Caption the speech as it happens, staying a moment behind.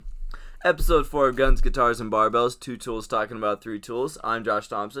Episode 4 of Guns, Guitars, and Barbells. 2 tools talking about 3 tools. I'm Josh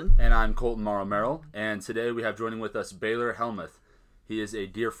Thompson. And I'm Colton Morrow Merrill. And today we have joining with us Baylor Helmuth. He is a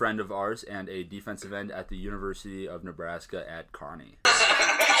dear friend of ours and a defensive end at the University of Nebraska at Kearney. You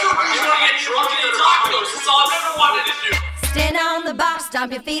want to get drunk and eat tacos. That's all I've ever wanted to do. Stand on the box,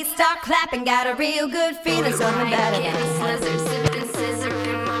 stomp your feet, start clapping. Got a real good feeling, something better than Slizzard, sipping scissor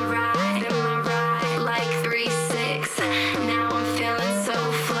in my ride, like 3-6. Now I'm feeling so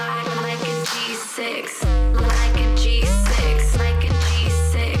fly, like a G6, like a G6, like a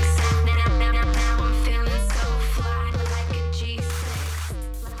G6. Now I'm feeling so fly, like a G6,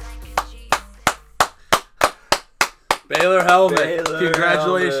 like a G6. Baylor Helmuth, Baylor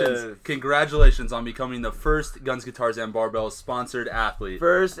congratulations. Helmuth. Congratulations on becoming the first Guns, Guitars, and Barbells sponsored athlete.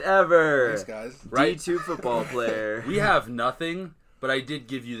 First ever. Thanks, guys. Right. D2 football player. We have nothing, but I did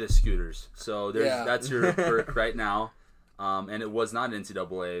give you the scooters. So that's your perk right now. And it was not an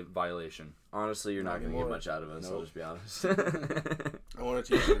NCAA violation. Honestly, you're not going to get anymore. much out of us, I'll just be honest. I want a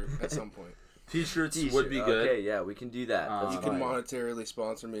t-shirt at some point. T-shirts would be good. Okay, yeah, we can do that. That's You can fine. monetarily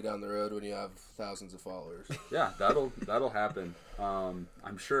sponsor me down the road when you have thousands of followers. Yeah, that'll happen.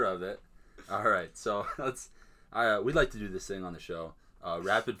 I'm sure of it. All right, so we'd like to do this thing on the show.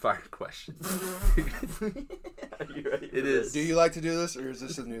 Rapid fire questions. Are you ready for It is. Do you like to do this, or is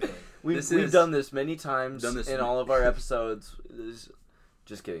this a new thing? We've done this many times Done this in ma- all of our episodes.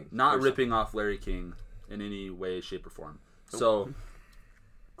 Just kidding. Not First ripping off Larry King in any way, shape, or form. So,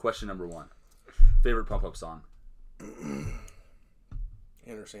 question number 1: favorite pump up song?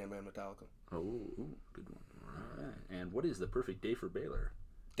 Enter Sandman, Metallica. Oh, good one. All right. And what is the perfect day for Baylor?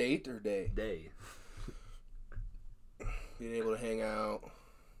 Date or day? Day. Being able to hang out,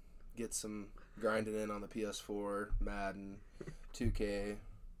 get some grinding in on the PS4, Madden, 2K.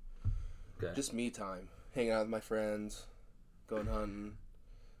 Okay. Just me time. Hanging out with my friends, going hunting,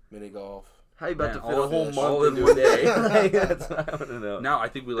 mini golf. How you about Man, to fit all a whole fish. month All in into a one day? day. Like, that's what I want to know. Now I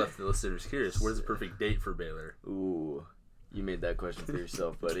think we left the listeners curious. What is the perfect date for Baylor? Ooh, you made that question for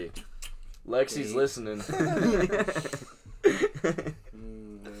yourself, buddy. Lexi's Date. listening.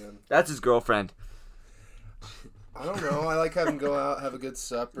 Man. That's his girlfriend. I don't know. I like having go out, have a good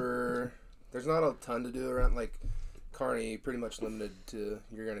supper. There's not a ton to do around like Kearney. Pretty much limited to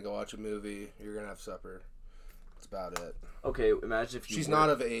you're gonna go watch a movie, you're gonna have supper. That's about it. Okay, imagine if you She's were- not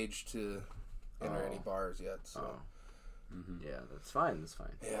of age to enter any Oh. bars yet. So Yeah, that's fine. That's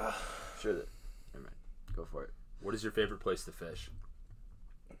fine. yeah, Sure. Never mind. Go for it. What is your favorite place to fish?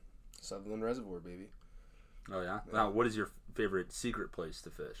 Sutherland Reservoir, baby. Oh yeah. Now, what is your favorite secret place to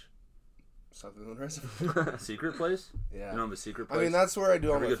fish? Sutherland Reservoir. Secret place? Yeah. You don't have a secret I place? mean, that's where I do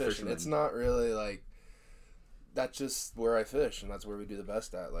all Every my good fishing. fisherman. It's not really like that's just where I fish, and that's where we do the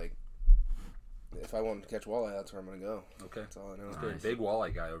best at. Like, if I want to catch walleye, that's where I'm gonna go. Okay. That's all I know. Good. Big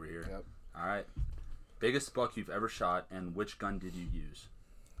walleye guy over here. Yep. All right. Biggest buck you've ever shot, and which gun did you use?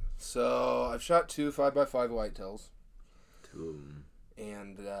 So I've shot 2 5x5 whitetails, Boom.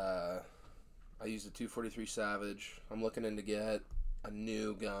 and I used a 243 Savage. I'm looking in to get a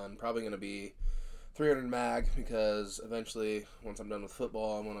new gun, probably gonna be 300 mag, because eventually, once I'm done with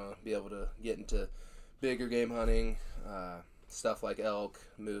football, I want to be able to get into bigger game hunting, stuff like elk,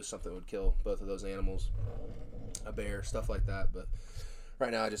 moose, something that would kill both of those animals, a bear, stuff like that. But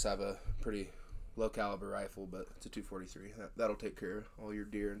right now, I just have a pretty low caliber rifle, but it's a 243. That'll take care of all your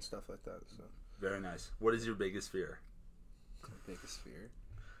deer and stuff like that. So Very nice. What is your biggest fear? biggest fear.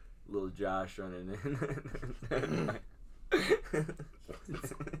 Little Josh running in.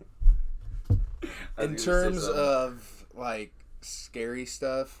 In terms of like scary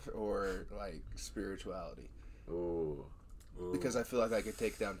stuff or like spirituality, Ooh. because I feel like I could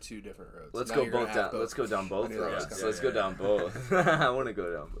take down 2 different roads. Let's Now go you're gonna both have down. Let's go down both I knew that was roads. coming. Let's go down both. I want to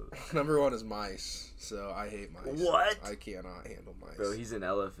go down both. Number 1 is mice, so I hate mice. What? I cannot handle mice. Bro, he's an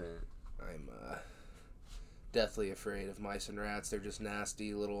elephant. I'm deathly afraid of mice and rats. They're just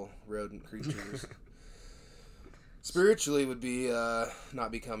nasty little rodent creatures. Spiritually would be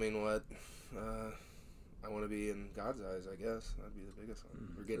not becoming what I want to be in God's eyes, I guess. That'd be the biggest one.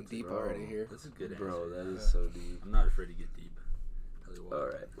 We're getting deep bro. already here. That's a good Bro, answer. that is so deep. I'm not afraid to get deep. Tell you what. All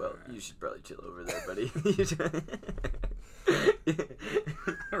right. Well, All right. you should probably chill over there, buddy. I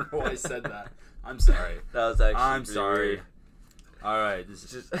don't know why I said that. I'm sorry. That was actually. I'm pretty sorry. weird. All right. This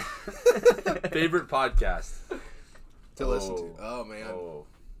is Just favorite podcast. To listen to. Oh, man. Oh.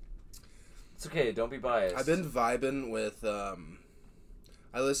 It's okay. Don't be biased. I've been vibing with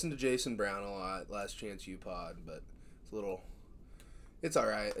I listened to Jason Brown a lot, Last Chance U Pod, but it's a little it's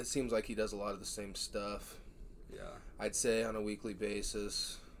alright. It seems like he does a lot of the same stuff. Yeah. I'd say on a weekly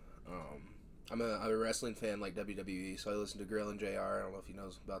basis. I'm a wrestling fan like WWE, so I listen to Grill and JR. I don't know if he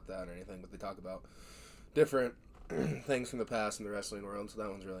knows about that or anything, but they talk about different things from the past in the wrestling world, so that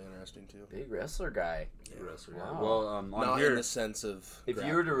one's really interesting too. Big wrestler guy. Wrestler. Wow. Well, on Not here, in the sense of If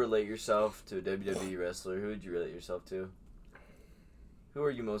you were to relate yourself to a WWE wrestler, who would you relate yourself to? Who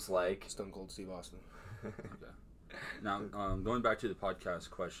are you most like? Stone Cold Steve Austin. now, going back to the podcast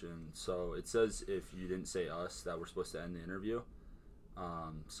question, so it says if you didn't say us that we're supposed to end the interview.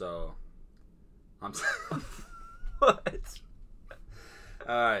 So I'm What?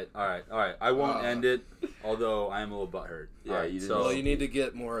 all right. I won't end it, although I am a little butthurt. Yeah, All right, you didn't- so Well, you need to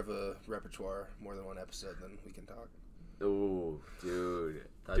get more of a repertoire, more than one episode, then we can talk. Ooh, dude.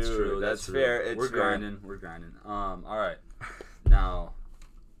 That's Dude, true. That's true. fair. It's We're fair. grinding. All right. Now,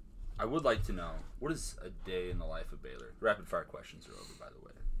 I would like to know, what is a day in the life of Baylor? Rapid fire questions are over, by the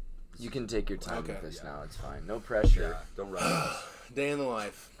way. You can take your time Okay. with this Yeah. now. It's fine. No pressure. Yeah, don't rush us. Day in the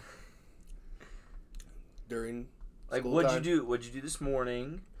life. During Like, school what'd time. you do this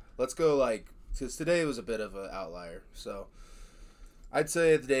morning? Let's go because today was a bit of an outlier. So I'd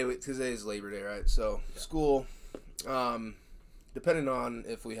say today is Labor Day, right? So school, depending on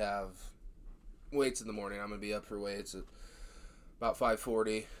if we have weights in the morning, I'm gonna be up for weights at about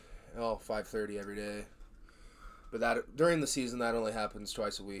 5:40, 5:30 every day. But that during the season, that only happens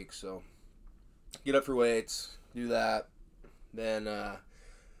twice a week. So get up for weights, do that, then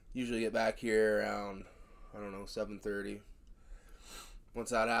usually get back here around 7:30. Once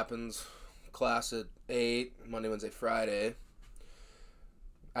that happens, class at 8, Monday, Wednesday, Friday.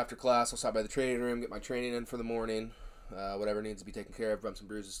 After class, I'll stop by the training room, get my training in for the morning, whatever needs to be taken care of, bumps and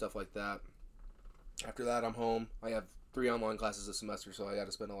bruises, stuff like that. After that, I'm home. I have 3 online classes this semester, so I got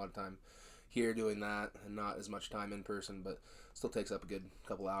to spend a lot of time here doing that and not as much time in person, but still takes up a good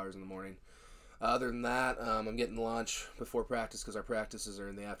couple hours in the morning. Other than that, I'm getting lunch before practice because our practices are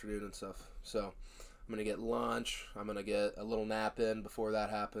in the afternoon and stuff. So I'm going to get lunch. I'm going to get a little nap in before that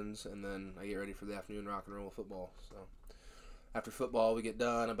happens, and then I get ready for the afternoon rock and roll football. So after football, we get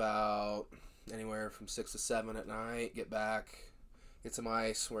done about anywhere from 6 to 7 at night, get back, get some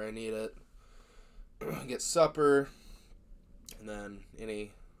ice where I need it, get supper, and then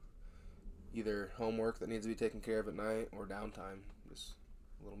any either homework that needs to be taken care of at night or downtime. Just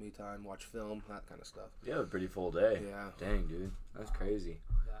a little me time, watch film, that kind of stuff. You have a pretty full day. Yeah. Dang, dude. That's crazy.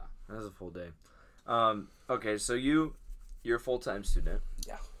 Yeah. That's a full day. Okay, so you're a full-time student.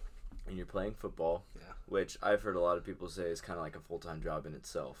 Yeah. And you're playing football. Yeah. Which I've heard a lot of people say is kind of like a full-time job in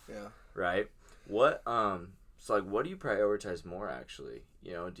itself. Yeah. Right? What what do you prioritize more actually?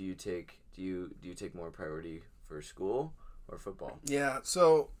 You know, do you take more priority for school or football? Yeah,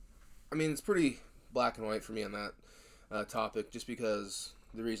 so, I mean, it's pretty black and white for me on that topic, just because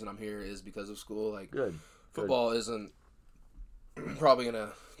the reason I'm here is because of school. Like, Good. football isn't probably going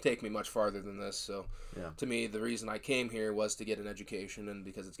to take me much farther than this, so Yeah. to me, the reason I came here was to get an education, and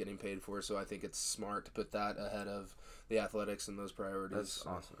because it's getting paid for, so I think it's smart to put that ahead of the athletics and those priorities. That's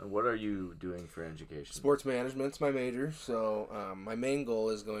awesome. And what are you doing for education? Sports management's my major, so my main goal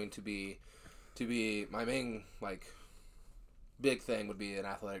is going to be my main big thing would be an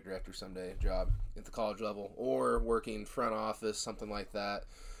athletic director someday job at the college level, or working front office, something like that,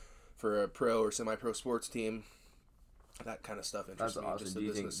 for a pro or semi-pro sports team. That kind of stuff interests That's me. awesome. Just Do the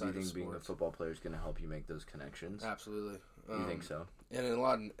you think business side of being a sports. football player is going to help you make those connections? Absolutely. You think so?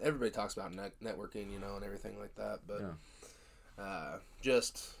 And everybody talks about networking, and everything like that, but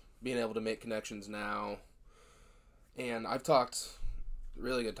just being able to make connections now. And I've talked,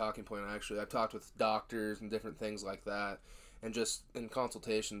 really good talking point actually, I've talked with doctors and different things like that, and just in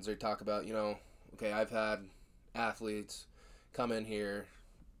consultations they talk about, okay, I've had athletes come in here,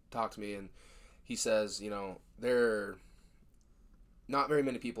 talk to me, and he says, there are not very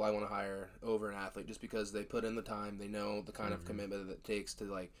many people I want to hire over an athlete, just because they put in the time, they know the kind of commitment that it takes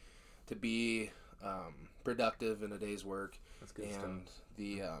to be productive in a day's work, That's good and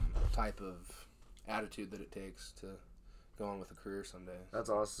the type of attitude that it takes to go on with a career someday. That's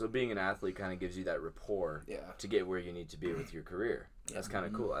awesome. So being an athlete kind of gives you that rapport Yeah. to get where you need to be with your career. That's kind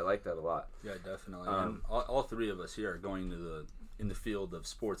of cool. I like that a lot. Yeah, definitely. And all three of us here are going in the field of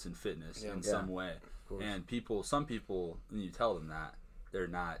sports and fitness in some way. And some people, when you tell them that,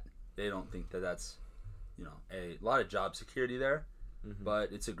 they don't think that's, a lot of job security there,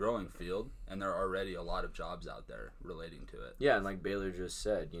 but it's a growing field, and there are already a lot of jobs out there relating to it. Yeah, and like Baylor just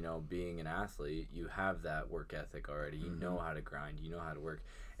said, being an athlete, you have that work ethic already. You know how to grind. You know how to work.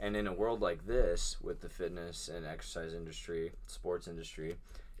 And in a world like this, with the fitness and exercise industry, sports industry,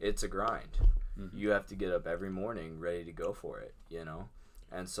 it's a grind. You have to get up every morning ready to go for it,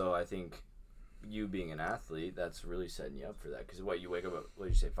 And so I think you being an athlete, that's really setting you up for that. Because you wake up at, what did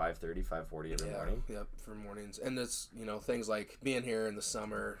you say, 5:30, 5:40 every morning? Yep, for mornings. And it's, things like being here in the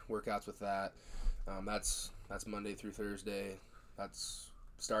summer, workouts with that. That's Monday through Thursday. That's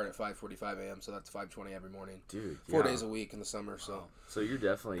start at 5:45 a.m., so that's 5:20 every morning. Dude, 4 days a week in the summer, so. So you're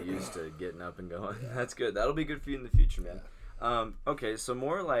definitely used to getting up and going. Yeah. That's good. That'll be good for you in the future, man. Yeah. Okay, so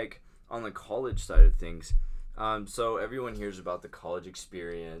more like on the college side of things. So everyone hears about the college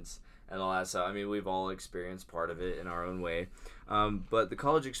experience and all that stuff. I mean, we've all experienced part of it in our own way. But the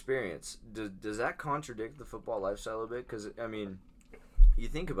college experience, does that contradict the football lifestyle a bit? Because, I mean, you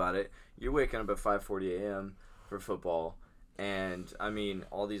think about it, you're waking up at 5:40 a.m. for football, and, I mean,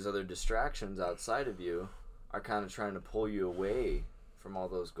 all these other distractions outside of you are kind of trying to pull you away from all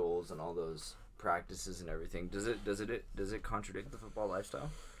those goals and all those practices and everything. Does it contradict the football lifestyle?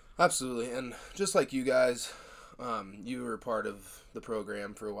 Absolutely. And just like you guys, you were part of the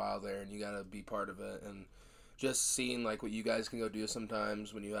program for a while there, and you got to be part of it. And just seeing like what you guys can go do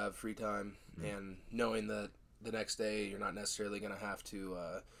sometimes when you have free time, and knowing that the next day you're not necessarily going to have to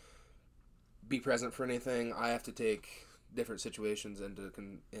be present for anything. I have to take different situations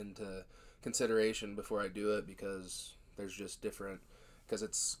into consideration before I do it, because there's just different, because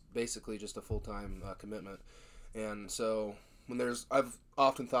it's basically just a full-time commitment. And so I've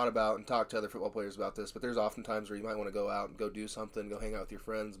often thought about and talked to other football players about this, but there's often times where you might want to go out and go do something, go hang out with your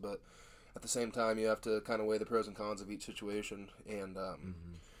friends, but at the same time you have to kind of weigh the pros and cons of each situation and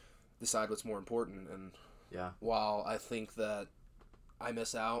decide what's more important. And while I think that I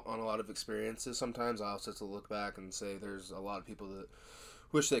miss out on a lot of experiences sometimes, I also have to look back and say there's a lot of people that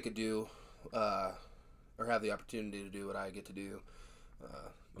wish they could do or have the opportunity to do what I get to do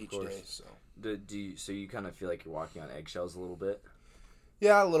each day. So so you kind of feel like you're walking on eggshells a little bit?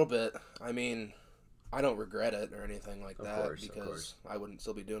 Yeah, a little bit. I mean, I don't regret it or anything like that, of because course. I wouldn't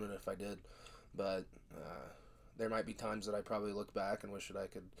still be doing it if I did. But there might be times that I probably look back and wish that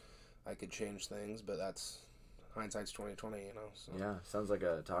I could change things, but that's hindsight's 20/20, So. Yeah, sounds like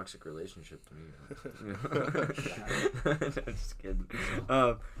a toxic relationship to me. Just kidding.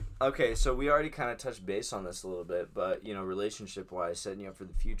 Okay, so we already kind of touched base on this a little bit, but relationship-wise, setting you up for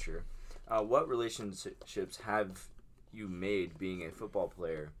the future. What relationships have you made being a football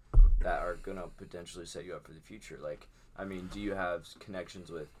player that are gonna potentially set you up for the future? Like, I mean, do you have connections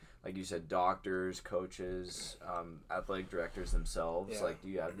with, like you said, doctors, coaches, athletic directors themselves? Yeah. Like, do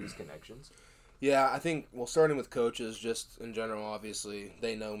you have these connections? Yeah, I think, starting with coaches, just in general, obviously,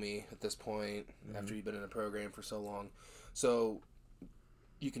 they know me at this point after you've been in a program for so long. So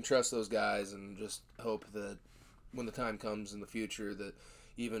you can trust those guys and just hope that when the time comes in the future that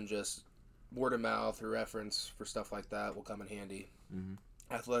even just word of mouth or reference for stuff like that will come in handy.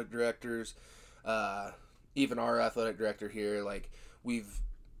 Athletic directors, even our athletic director here, like,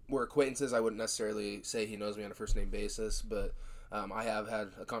 we're acquaintances. I wouldn't necessarily say he knows me on a first name basis, but I have had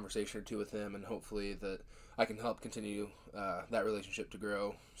a conversation or two with him, and hopefully that I can help continue that relationship to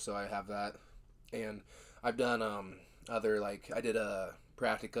grow. So I have that. And I've done I did a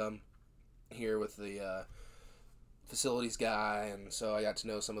practicum here with the facilities guy, and so I got to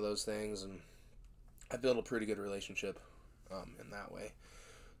know some of those things, and I built a pretty good relationship in that way.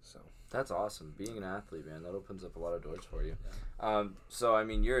 So that's awesome. Being an athlete, man, that opens up a lot of doors for you. Yeah. So I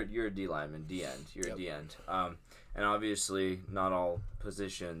mean, you're a D lineman, D end. You're a D end. And obviously, not all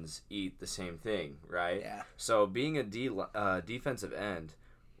positions eat the same thing, right? Yeah. So being a defensive end,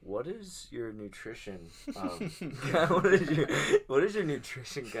 what is your nutrition? What does your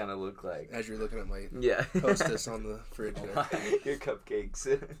nutrition kind of look like? As you're looking at my Hostess on the fridge there. Your cupcakes.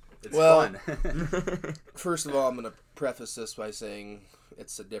 It's fun. First of all, I'm going to preface this by saying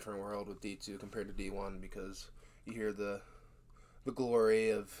it's a different world with D2 compared to D1, because you hear the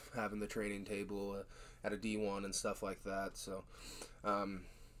glory of having the training table at a D1 and stuff like that. So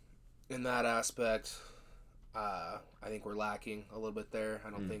in that aspect, I think we're lacking a little bit there.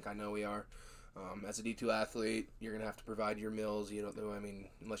 I know we are. As a D2 athlete, you're going to have to provide your meals.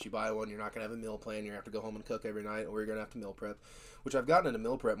 Unless you buy one, you're not going to have a meal plan. You're going to have to go home and cook every night, or you're going to have to meal prep, which I've gotten into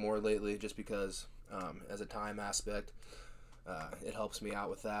meal prep more lately just because as a time aspect, it helps me out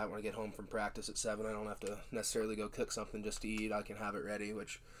with that. When I get home from practice at 7, I don't have to necessarily go cook something just to eat. I can have it ready,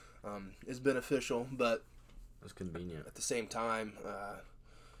 which is beneficial, but it's convenient. At the same time,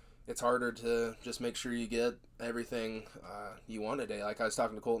 it's harder to just make sure you get everything you want a day. Like I was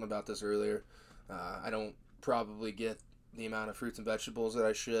talking to Colton about this earlier. I don't probably get the amount of fruits and vegetables that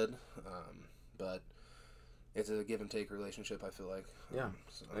I should, but it's a give and take relationship, I feel like. Yeah.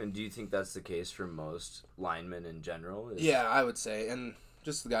 And do you think that's the case for most linemen in general? Yeah, I would say. And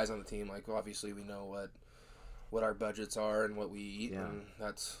just the guys on the team, like, obviously we know what our budgets are and what we eat, and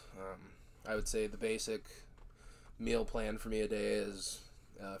that's I would say the basic meal plan for me a day is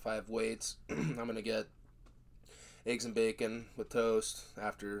if I have weights, I'm going to get eggs and bacon with toast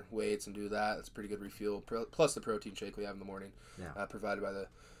after weights and do that. It's a pretty good refuel. Plus the protein shake we have in the morning, provided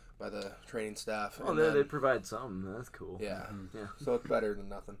by the training staff. Oh, they provide something. That's cool. Yeah, yeah. So it's better than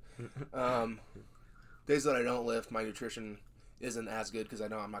nothing. Days that I don't lift, my nutrition isn't as good because I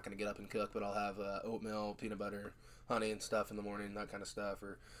know I'm not going to get up and cook, but I'll have oatmeal, peanut butter, honey and stuff in the morning, that kind of stuff,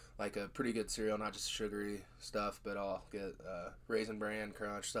 or like a pretty good cereal, not just sugary stuff, but I'll get Raisin Bran,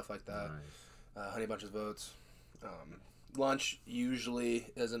 Crunch, stuff like that. Nice. Honey Bunches of Oats. Lunch usually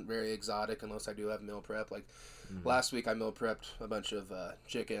isn't very exotic unless I do have meal prep. Like last week I meal prepped a bunch of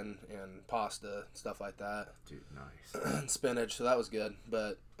chicken and pasta, stuff like that. Dude, nice. And spinach, so that was good.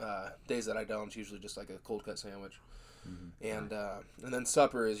 But days that I don't, it's usually just like a cold cut sandwich. And then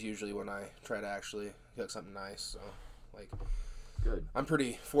supper is usually when I try to actually cook something nice. So like, good. I'm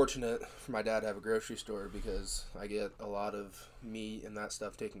pretty fortunate for my dad to have a grocery store because I get a lot of meat and that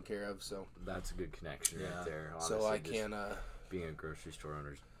stuff taken care of. So that's a good connection right there. Honestly, so I can being a grocery store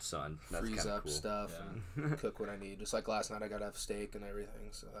owner's son, that's freeze up cool. stuff and cook what I need. Just like last night, I got to have steak and everything.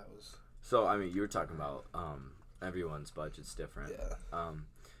 So that was. So I mean, you were talking about everyone's budget's different. Yeah.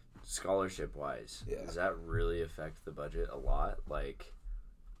 Scholarship wise, does that really affect the budget a lot? Like,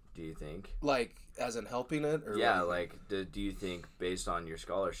 do you think? Like, as in helping it? Or like, do you think based on your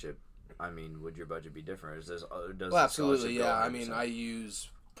scholarship, I mean, would your budget be different? Does well, absolutely, yeah. I mean, I use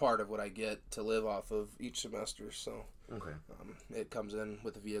part of what I get to live off of each semester, so okay. It comes in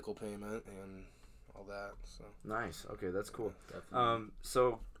with the vehicle payment and all that. So nice. Okay, that's cool.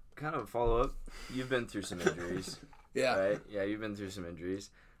 So kind of follow up. You've been through some injuries. Yeah. Right? Yeah, you've been through some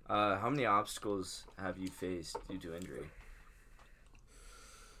injuries. How many obstacles have you faced due to injury?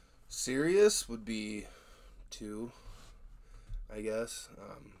 Serious would be 2, I guess.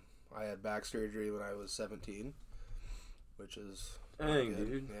 I had back surgery when I was 17, which is dang,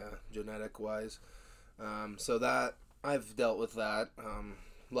 dude. Yeah, genetic wise. So that I've dealt with that.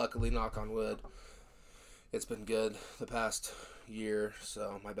 Luckily, knock on wood, it's been good the past year.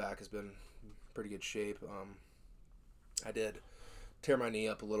 So my back has been in pretty good shape. I did tear my knee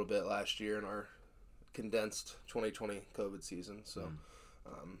up a little bit last year in our condensed 2020 COVID season. So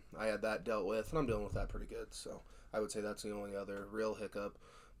I had that dealt with, and I'm dealing with that pretty good. So I would say that's the only other real hiccup.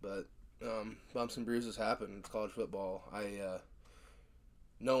 But bumps and bruises happen. It's college football.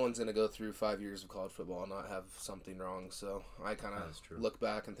 No one's going to go through 5 years of college football and not have something wrong. So I kind of look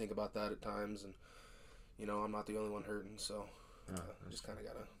back and think about that at times. And, I'm not the only one hurting. So just kind of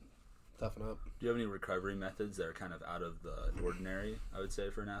got to toughen up. Do you have any recovery methods that are kind of out of the ordinary, I would say,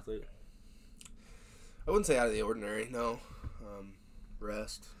 for an athlete? I wouldn't say out of the ordinary, no.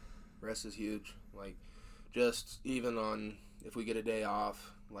 Rest. Rest is huge. Like, just even on, if we get a day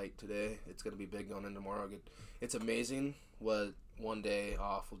off, like today, it's going to be big going into tomorrow. It's amazing what one day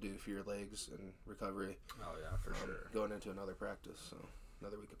off will do for your legs and recovery. Oh, yeah, for sure. Going into another practice, so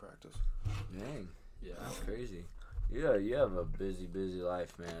another week of practice. Dang. Yeah. That's crazy. Yeah, you have a busy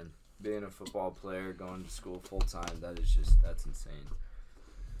life, man. Being a football player, going to school full time, that's insane.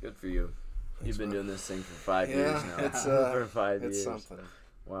 Good for you. You've been doing this thing for 5 years now. It's, for 5 years. It's something.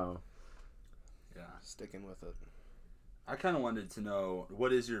 Wow. Yeah. Sticking with it. I kind of wanted to know,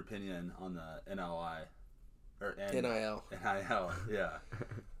 what is your opinion on the NIL? NIL, yeah.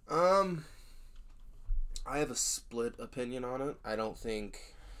 I have a split opinion on it. I don't think,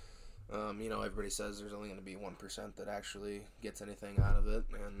 everybody says there's only going to be 1% that actually gets anything out of it,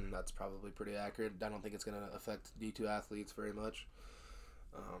 and that's probably pretty accurate. I don't think it's going to affect D2 athletes very much,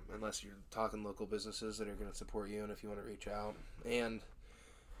 unless you're talking local businesses that are going to support you and if you want to reach out. And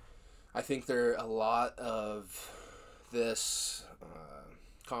I think there are a lot of this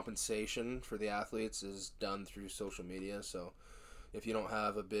compensation for the athletes is done through social media. So if you don't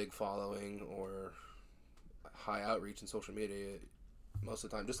have a big following or high outreach in social media, most of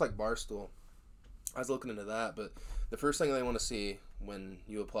the time, just like Barstool, I was looking into that, but the first thing they want to see when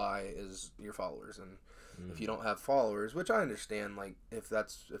you apply is your followers. And if you don't have followers, which I understand, like if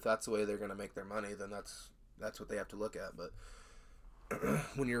that's the way they're going to make their money, then that's what they have to look at. But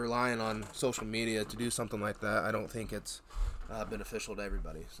when you're relying on social media to do something like that, I don't think it's beneficial to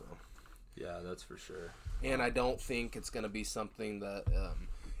everybody. So yeah, that's for sure. And I don't think it's going to be something that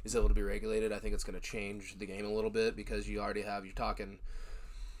is able to be regulated. I think it's going to change the game a little bit because you're talking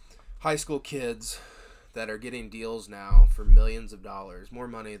high school kids that are getting deals now for millions of dollars, more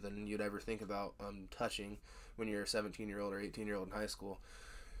money than you'd ever think about touching when you're a 17-year-old or 18-year-old in high school.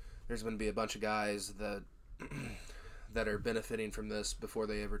 There's going to be a bunch of guys that that are benefiting from this before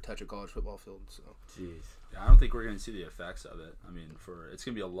they ever touch a college football field. So, Jeez. Yeah, I don't think we're going to see the effects of it. I mean, it's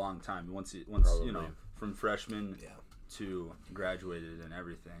going to be a long time once Probably. you know, from freshman to graduated and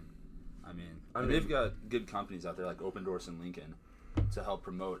everything. I mean, they've got good companies out there like Open Doors and Lincoln to help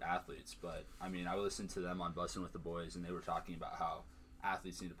promote athletes. But I mean, I listened to them on Bussin' with the Boys, and they were talking about how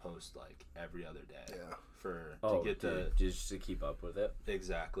athletes need to post like every other day to get just to keep up with it.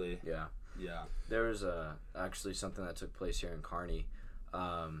 Exactly. Yeah. Yeah. There was actually something that took place here in Kearney.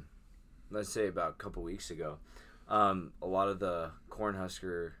 Let's say about a couple weeks ago. A lot of the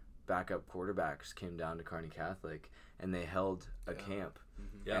Cornhusker backup quarterbacks came down to Kearney Catholic, and they held a camp.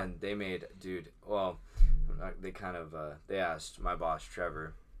 Yeah. And they made, they asked my boss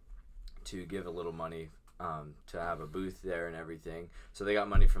Trevor to give a little money to have a booth there and everything. So they got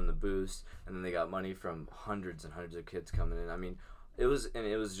money from the booths, and then they got money from hundreds and hundreds of kids coming in. I mean, it was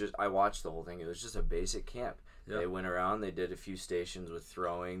just, I watched the whole thing. It was just a basic camp. Yeah. They went around, they did a few stations with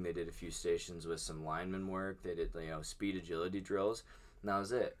throwing, they did a few stations with some lineman work, they did, speed agility drills, and that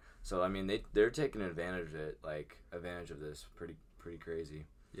was it. So I mean, they're taking advantage of this pretty crazy.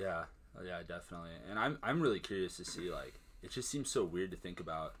 Yeah, definitely. And I'm really curious to see, like, it just seems so weird to think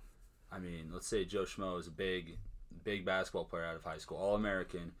about. I mean, let's say Joe Schmo is a big basketball player out of high school,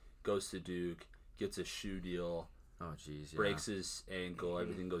 All-American, goes to Duke, gets a shoe deal. Oh, geez, yeah. Breaks his ankle.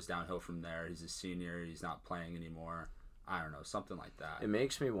 Everything goes downhill from there. He's a senior. He's not playing anymore. I don't know, something like that. It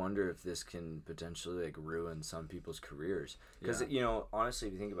makes me wonder if this can potentially ruin some people's careers. Because honestly,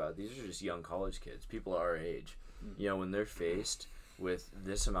 if you think about it, these are just young college kids, people our age. When they're faced with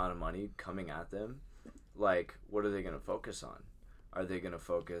this amount of money coming at them, what are they going to focus on? Are they going to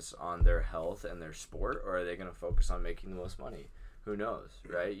focus on their health and their sport, or are they going to focus on making the most money? Who knows,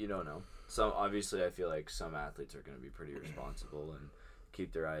 right? You don't know. So obviously, I feel like some athletes are going to be pretty responsible and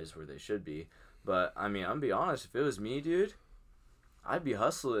keep their eyes where they should be. But I mean, I'm gonna be honest. If it was me, dude, I'd be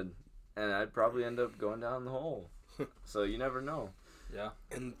hustling, and I'd probably end up going down the hole. So you never know. Yeah.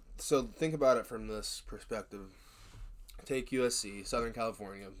 And so think about it from this perspective. Take USC, Southern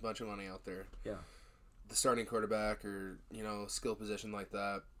California, a bunch of money out there. Yeah. The starting quarterback or skill position like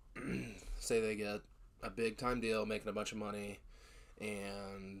that. Say they get a big time deal, making a bunch of money,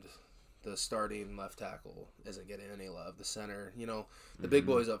 and the starting left tackle isn't getting any love. The center, the big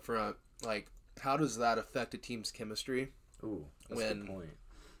boys up front. How does that affect a team's chemistry? Ooh, that's a good point.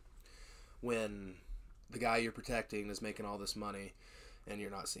 When the guy you're protecting is making all this money, and you're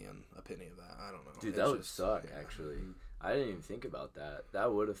not seeing a penny of that. I don't know. Dude, that would suck. Actually, I didn't even think about that.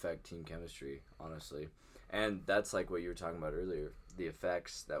 That would affect team chemistry, honestly. And that's like what you were talking about earlier. The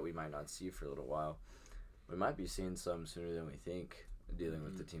effects that we might not see for a little while. We might be seeing some sooner than we think, dealing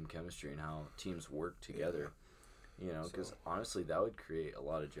with the team chemistry and how teams work together. Because honestly, that would create a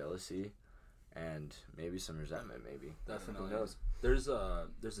lot of jealousy and maybe some resentment. Maybe definitely. Who knows? There's a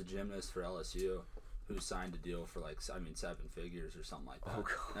gymnast for LSU who signed a deal for 7 figures or something like that. Oh,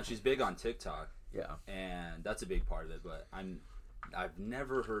 God. Now she's big on TikTok. Yeah, and that's a big part of it. But I've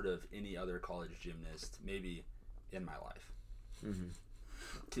never heard of any other college gymnast, maybe in my life.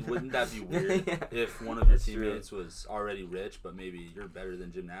 Mm-hmm. Wouldn't that be weird if one of your teammates was already rich, but maybe you're better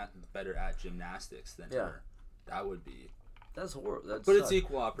at gymnastics than her? That would be. That's horrible. But it's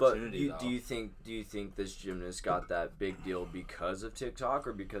equal opportunity. But do you think this gymnast got that big deal because of TikTok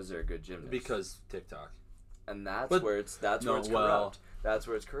or because they're a good gymnast? Because TikTok. And that's where it's corrupt. That's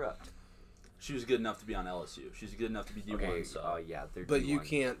where it's corrupt. She was good enough to be on LSU. She's good enough to be D1. Okay, so yeah, they're but D1. You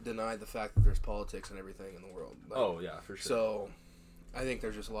can't deny the fact that there's politics and everything in the world. For sure. So, I think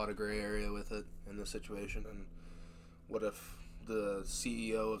there's just a lot of gray area with it in this situation. And what if the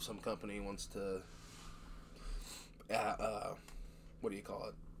CEO of some company wants to,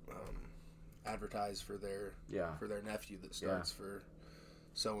 advertise for their nephew that starts for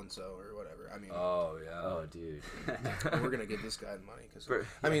so and so or whatever. I mean, oh, dude, we're gonna give this guy the money because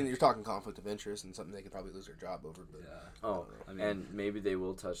you're talking conflict of interest and something they could probably lose their job over. But, and maybe they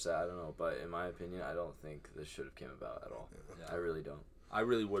will touch that. I don't know, but in my opinion, I don't think this should have came about at all. I really don't. I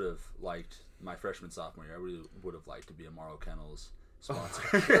really would have liked my freshman sophomore year. I really would have liked to be a Morrow Kennels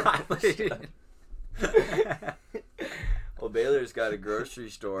sponsor. Well, Baylor's got a grocery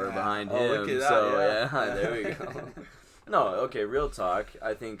store behind him, look at that, so there we go. No, okay, real talk.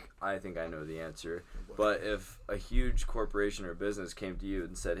 I think I know the answer. But if a huge corporation or business came to you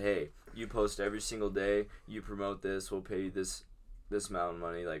and said, "Hey, you post every single day, you promote this, we'll pay you this amount of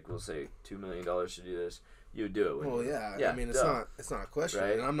money, we'll say $2 million to do this," you would do it. Well, yeah. I mean, it's not a question,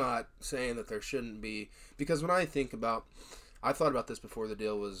 right? And I'm not saying that there shouldn't be, because when I thought about this before the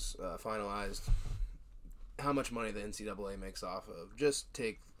deal was finalized. How much money the NCAA makes off of. Just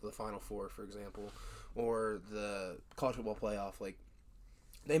take the Final Four, for example. or the college football playoff, like,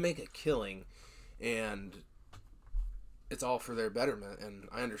 they make a killing, and it's all for their betterment. And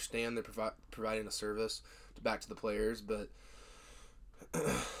I understand they're providing a service back to the players, but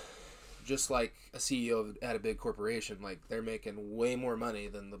just like a CEO at a big corporation, like, they're making way more money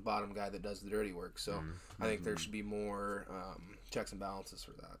than the bottom guy that does the dirty work. So I think there should be more checks and balances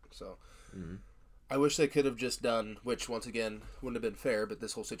for that. So I wish they could have just done, which once again wouldn't have been fair, but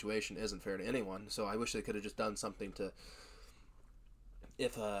this whole situation isn't fair to anyone. So I wish they could have just done something to,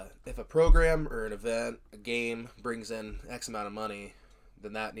 if a program or an event, a game brings in X amount of money,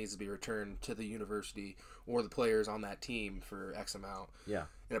 then that needs to be returned to the university or the players on that team for X amount. Yeah.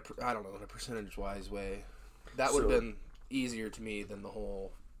 I don't know, in a percentage-wise way. That would have been easier to me than the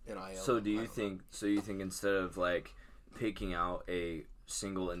whole NIL. So you think instead of, like, picking out a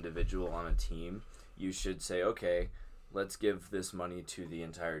single individual on a team, you should say, okay, let's give this money to the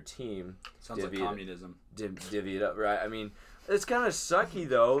entire team. Sounds like communism. Divvy it up, right? I mean, it's kind of sucky,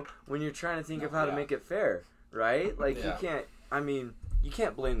 though, when you're trying to think of how to make it fair, right? Like, you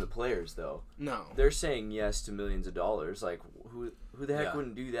can't blame the players, though. No. They're saying yes to millions of dollars. Like, who the heck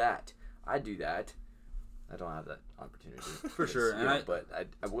wouldn't do that? I'd do that. I don't have that opportunity. For sure. And but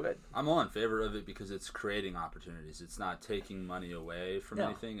I would. I'm all in favor of it because it's creating opportunities. It's not taking money away from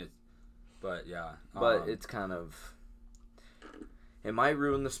anything. But it's kind of... It might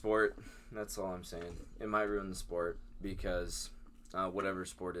ruin the sport. That's all I'm saying. It might ruin the sport because... whatever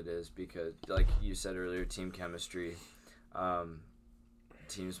sport it is. Because, like you said earlier, team chemistry...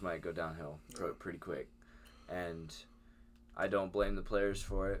 teams might go downhill pretty quick. And I don't blame the players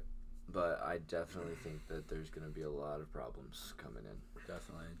for it, but I definitely think that there's going to be a lot of problems coming in.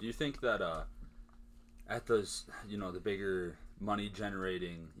 Definitely. Do you think that at those, the bigger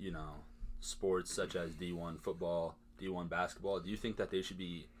money-generating, sports such as D1 football, D1 basketball, do you think that they should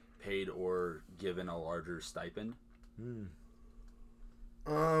be paid or given a larger stipend?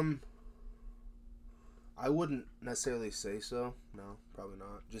 I wouldn't necessarily say so. No, probably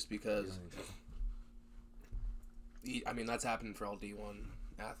not. Just because, I mean, that's happened for all D1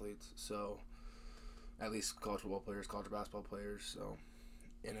 athletes. So, at least college football players, college basketball players. So,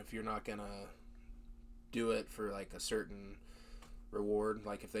 and if you're not going to do it for, like, a certain reward,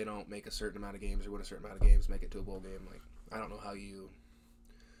 like if they don't make a certain amount of games or win a certain amount of games, make it to a bowl game, like, I don't know how you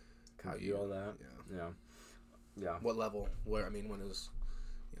all that. Yeah. What level? Where, I mean, when is...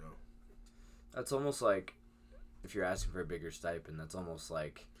 That's almost like, if you're asking for a bigger stipend, that's almost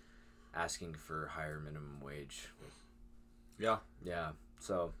like asking for higher minimum wage. Yeah. Yeah.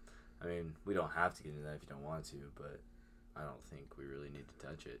 So, I mean, we don't have to get into that if you don't want to, but I don't think we really need to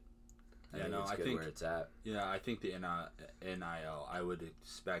touch it. I think where it's at. Yeah, I think the NIL, I would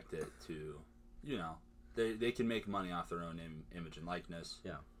expect it to, they can make money off their own image and likeness.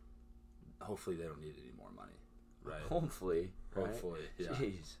 Yeah. Hopefully they don't need any more money. Right. Hopefully. Yeah.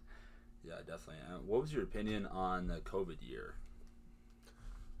 Jeez. Yeah, definitely. What was your opinion on the COVID year?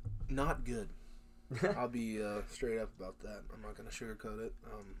 Not good. I'll be straight up about that. I'm not going to sugarcoat it.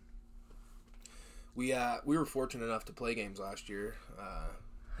 We were fortunate enough to play games last year.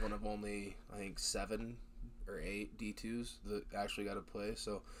 One of only, I think, 7 or 8 D2s that actually got to play.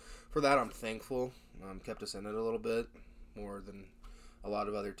 So for that, I'm thankful. Kept us in it a little bit more than a lot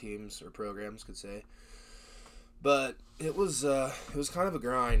of other teams or programs could say. But it was kind of a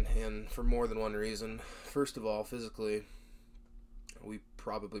grind, and for more than one reason. First of all, physically, we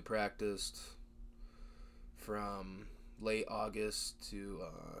probably practiced from late August to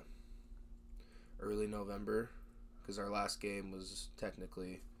early November, because our last game was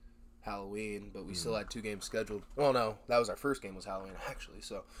technically Halloween, but we still had 2 games scheduled. Well, no, that was our first game was Halloween, actually,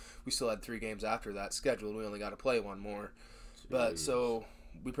 so we still had 3 games after that scheduled. We only got to play 1 more. Jeez. But so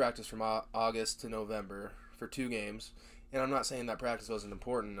we practiced from August to November for 2 games, and I'm not saying that practice wasn't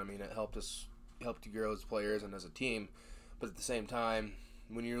important. I mean, it helped you grow as players and as a team, but at the same time,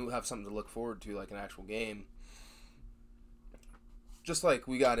 when you have something to look forward to, like an actual game, just like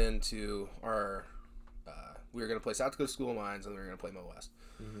we got into our, we were going to play South Dakota School of Mines and we were going to play Mo West.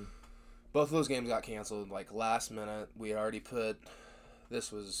 Mm-hmm. Both of those games got canceled, like, last minute. We had already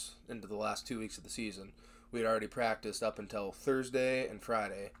this was into the last 2 weeks of the season. We had already practiced up until Thursday and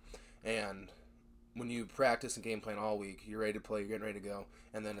Friday, and when you practice and game plan all week, you're ready to play, you're getting ready to go,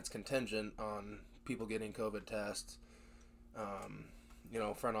 and then it's contingent on people getting COVID tests,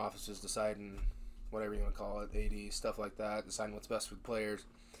 front offices deciding whatever you want to call it, AD, stuff like that, deciding what's best for the players.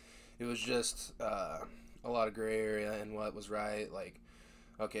 It was just a lot of gray area in what was right. Like,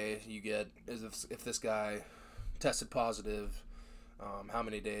 okay, if this guy tested positive, how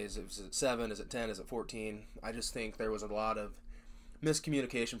many days? Is it 7? Is it 10? Is it 14? I just think there was a lot of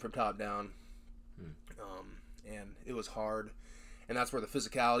miscommunication from top down. And it was hard. And that's where the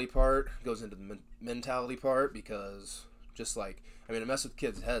physicality part goes into the mentality part, because just like, I mean, it messes with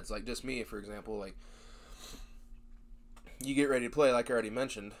kids' heads. Like, just me, for example, like, you get ready to play, like I already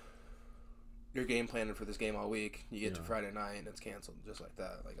mentioned, you're game planning for this game all week. You get to Friday night and it's canceled just like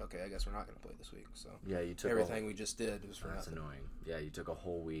that. Like, okay, I guess we're not going to play this week. So Yeah, you took everything we just did was for That's nothing. annoying. Yeah, you took a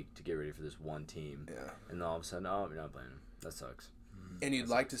whole week to get ready for this one team. Yeah. And then all of a sudden, oh, you're not playing. That sucks. And you'd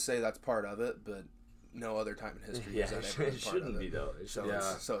like to say that's part of it, but no other time in history Yeah, has that it ever been part shouldn't of be, it. though. It So, shouldn't.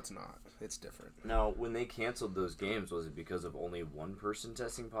 so it's not. It's different. Now, when they canceled those games, was it because of only one person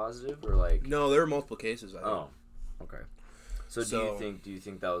testing positive, or like? No, there were multiple cases, I think. Oh, okay. So, So- do you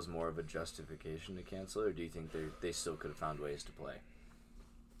think that was more of a justification to cancel, or do you think they still could have found ways to play?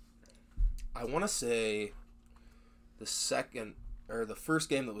 I want to say the first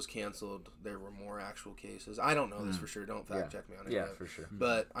game that was canceled, there were more actual cases. I don't know this for sure. Don't fact check me on it. Yeah, yet. for sure.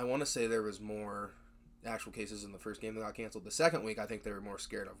 But I want to say there was more actual cases in the first game that got canceled. The second week, I think they were more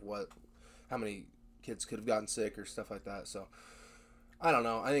scared of how many kids could have gotten sick or stuff like that. So I don't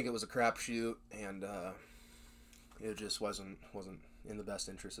know. I think it was a crapshoot, and it just wasn't in the best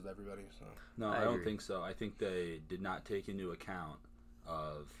interest of everybody. So No, I I don't agree. think so. I think they did not take into account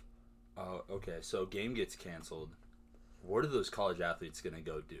of, okay, so game gets canceled. What are those college athletes going to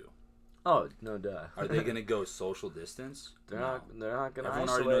go do? Oh, no, duh. Are they going to go social distance? They're No. not gonna Everyone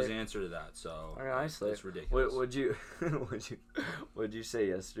isolate. already knows the answer to that, so They're gonna isolate. it's ridiculous. Would you what'd you say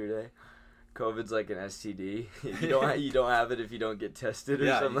yesterday? COVID's like an STD. You don't have it if you don't get tested or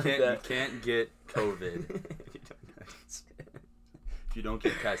yeah, something you like that. can't get COVID If you don't get tested. if you don't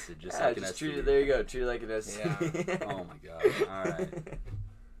get tested, just Yeah, like an just STD. treat it. There you go. Treat it like an STD. Oh my god. All right.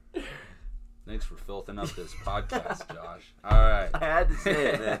 Thanks for filthing up this podcast, Josh. All right. I had to say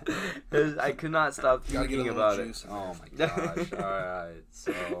it, man. 'Cause I could not stop Gotta get a thinking little about it. juice. Oh my gosh. All right.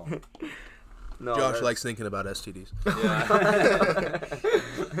 So, No, Josh that's- likes thinking about STDs. yeah.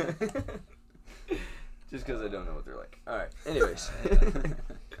 Just because I don't know what they're like. All right. Anyways.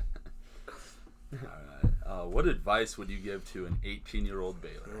 All right. What advice would you give to an 18-year-old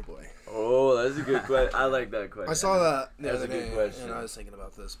Baylor? Oh boy. Oh, that's a good question. I like that question. I saw that the That's other a good day, question. and I was thinking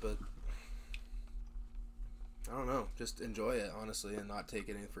about this, but I don't know. Just enjoy it, honestly, and not take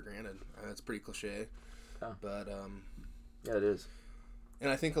anything for granted. It's pretty cliche, Yeah. but Yeah, it is.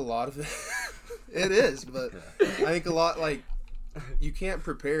 and I think a lot of it, it is, but I think a lot, like, you can't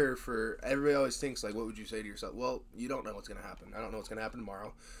prepare for, everybody always thinks, like, what would you say to yourself? Well, you don't know what's going to happen. I don't know what's going to happen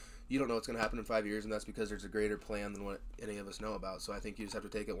tomorrow. You don't know what's going to happen in 5 years, and that's because there's a greater plan than what any of us know about. So I think you just have to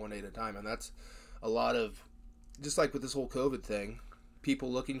take it one day at a time, and that's a lot of, just like with this whole COVID thing, people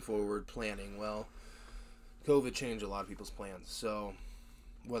looking forward, planning. Well, COVID changed a lot of people's plans, so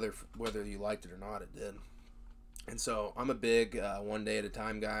whether you liked it or not, it did. And so I'm a big one day at a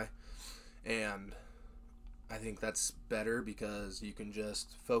time guy, and I think that's better because you can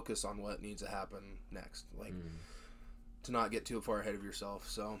just focus on what needs to happen next, like to not get too far ahead of yourself.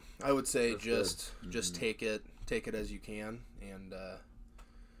 So I would say That's just take it as you can, and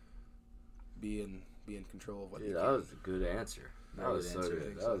be in control of what Dude, you that can. was a good answer. That Really was good so answer.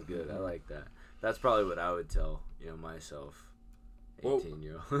 good. That was good. I like that. That's probably what I would tell, myself. Well,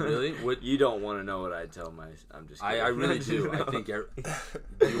 18-year-old. really? What- You don't want to know what I'd tell I'm just kidding. I really do. I think.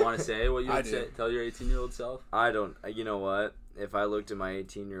 Do you want to say what you I would do. say? Tell your 18-year-old self. I don't. You know what? If I looked at my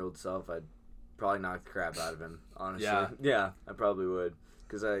 18-year-old self, I'd probably knock the crap out of him. Honestly, Yeah. I probably would.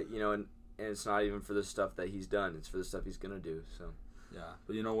 Because and it's not even for the stuff that he's done. It's for the stuff he's gonna do. So Yeah,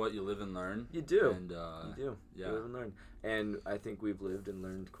 but you know what? You live and learn. you do. And You do. yeah. You live and learn. And I think we've lived and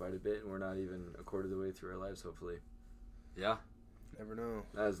learned quite a bit, and we're not even a quarter of the way through our lives. Hopefully, Yeah. Never know.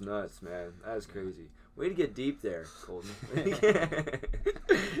 that is nuts, man. That is crazy. Way to get deep there, Colton. Yeah,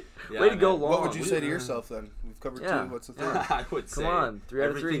 Way to go man. long. What would you say to yourself then? We've covered Yeah. two. What's the third? I would say on, 3 out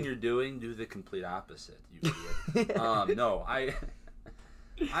of everything 3. you're doing, do the complete opposite. You idiot. No, I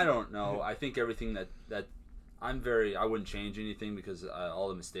don't know. I think everything that I wouldn't change anything because all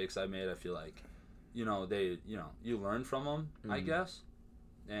the mistakes I made, I feel like, you learn from them, I guess,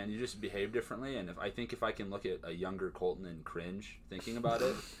 and you just behave differently. And if I can look at a younger Colton and cringe thinking about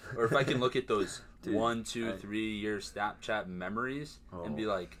it, or if I can look at those Dude, 1, 2, 3 year Snapchat memories and be Oh.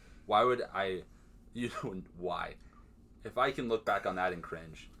 like, why would I, why? If I can look back on that and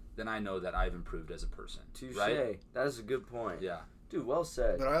cringe, then I know that I've improved as a person. Touche. Right? That's a good point. Yeah. Dude, well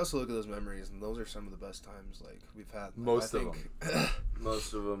said. But I also look at those memories, and those are some of the best times like we've had. Most I of think,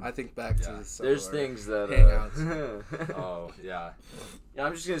 Most of them. I think back Yeah. to some There's of our things that. hangouts. Oh, yeah. Yeah,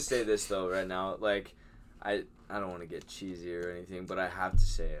 I'm just gonna say this though right now. Like, I don't want to get cheesy or anything, but I have to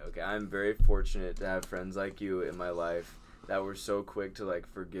say it. Okay, I'm very fortunate to have friends like you in my life that were so quick to like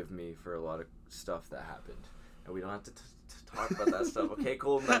forgive me for a lot of stuff that happened, and we don't have to talk about that stuff. Okay,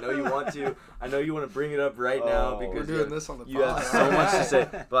 Colton, I know you want to. I know you want to bring it up right now because we're doing this on the you have podcast. so much to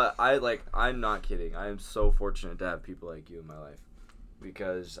say. But I'm not kidding. I am so fortunate to have people like you in my life,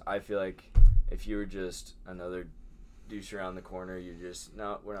 because I feel like if you were just another douche around the corner, you're just,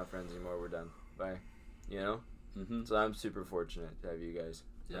 no, we're not friends anymore. We're done. Bye. You know? Mm-hmm. So I'm super fortunate to have you guys.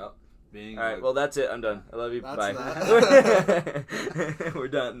 Yep. Being All right, well, that's it. I'm done. I love you. That's Bye. We're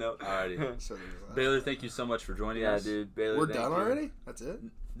done. No. Alrighty. So there's that. Baylor, thank you so much for joining Yeah, us. dude. Baylor, We're thank done you. already? That's it?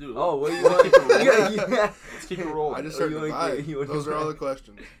 Dude, Oh, what do you let's want? keep it rolling. Yeah. Let's keep it rolling. I just started you to wanna- vibe. you wanna- Those are all the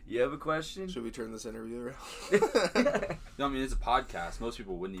questions. You have a question? Should we turn this interview around? No, I mean, it's a podcast. Most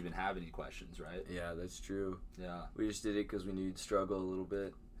people wouldn't even have any questions, right? Yeah, that's true. Yeah. We just did it because we knew you'd struggle a little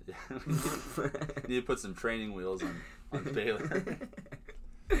bit. Need to put some training wheels on Baylor.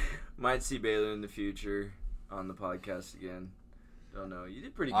 Might see Baylor in the future on the podcast again. Don't know. You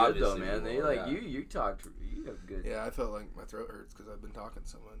did pretty good Obviously though, man. we They will, yeah. you talked. You have good. Yeah, I felt like my throat hurts because I've been talking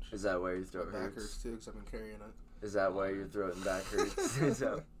so much. Is that why your throat My back hurts? hurts too because I've been carrying it. Is that why your throat and back hurts? Is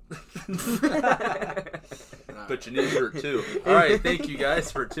that- But your knees hurt too. All right, thank you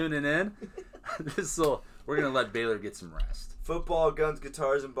guys for tuning in. We're gonna let Baylor get some rest. Football, guns,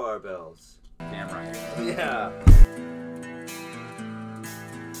 guitars, and barbells. Damn right. Yeah.